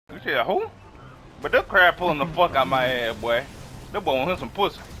said who? But that crab pulling the fuck out my ass, boy. That boy want him some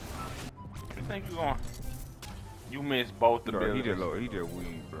pussy. You think you going? You missed both the bills. He just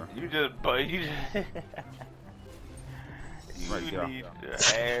weed, bro. You just you need your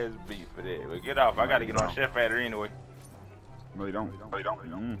ass beat for that. But get off. I gotta get on Chef Adder anyway. No, you don't. No, you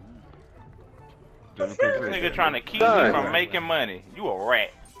don't. This nigga trying to keep me from making money. You a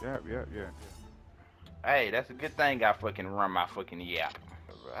rat. Yeah. Hey, that's a good thing I fucking run my fucking yap.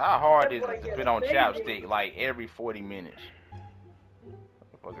 How hard is it to fit on chopstick like every 40 minutes?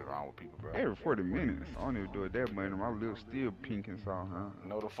 What the fuck is wrong with people, bro? Every 40 minutes. I don't even do it that much. My lips still pink and soft, huh?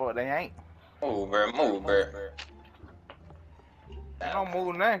 No, the fuck they ain't. Move, bro. Move, bro. They don't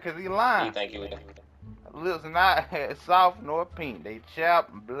move nothing because he lying. You think you would? Lips not soft nor pink. They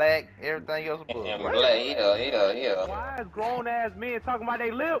chopped, black, everything else above. Yeah. Why is grown ass men talking about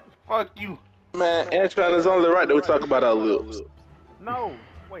their lips? Fuck you. Man, Antron is only right that we talk about our lips. No.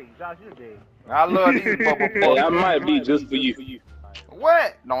 Wait, Josh, you're gay. I love these bubble Hey, bugs. I might be just for you.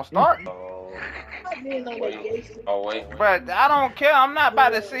 What? Don't start. Oh, wait. But I don't care. I'm not about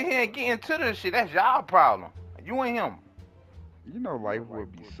to sit here and get into this shit. That's y'all problem. You and him. You know life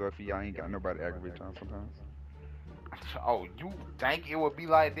would be sucky. I ain't got nobody aggravate y'all sometimes. Oh, you think it would be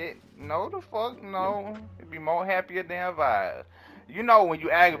like that? No, the fuck, no. It'd be more happier than vibes. You know when you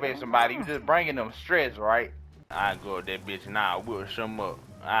aggravate somebody, you just bringing them stress, right? I go with that bitch and I will some up.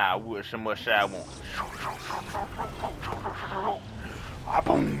 I will some much I want. Ah,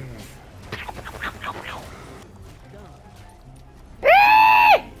 boom.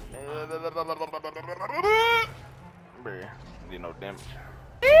 Bruh, did no damage.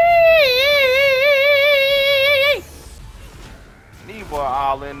 These boys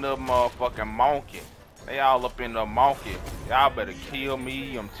all in the motherfucking monkey. They all up in the monkey. Y'all better kill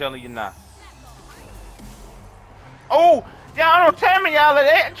me, I'm telling you now. Oh, y'all don't tell me y'all are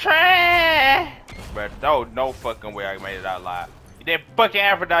that train. But no fucking way I made it out alive. That fucking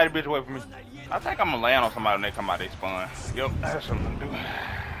Aphrodite bitch away from me. I think I'm gonna land on somebody when they come out they spawn. Yup, that's what I'm gonna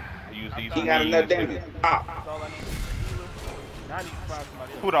do. Use these. He got enough damage.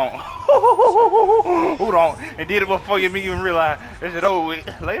 Who don't? Who don't? And did it before you even realize this is over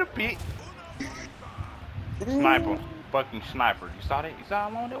with. Later, Pete. Sniper. Fucking sniper. You saw that? You saw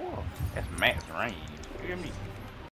how long that was? That's max range. You hear me?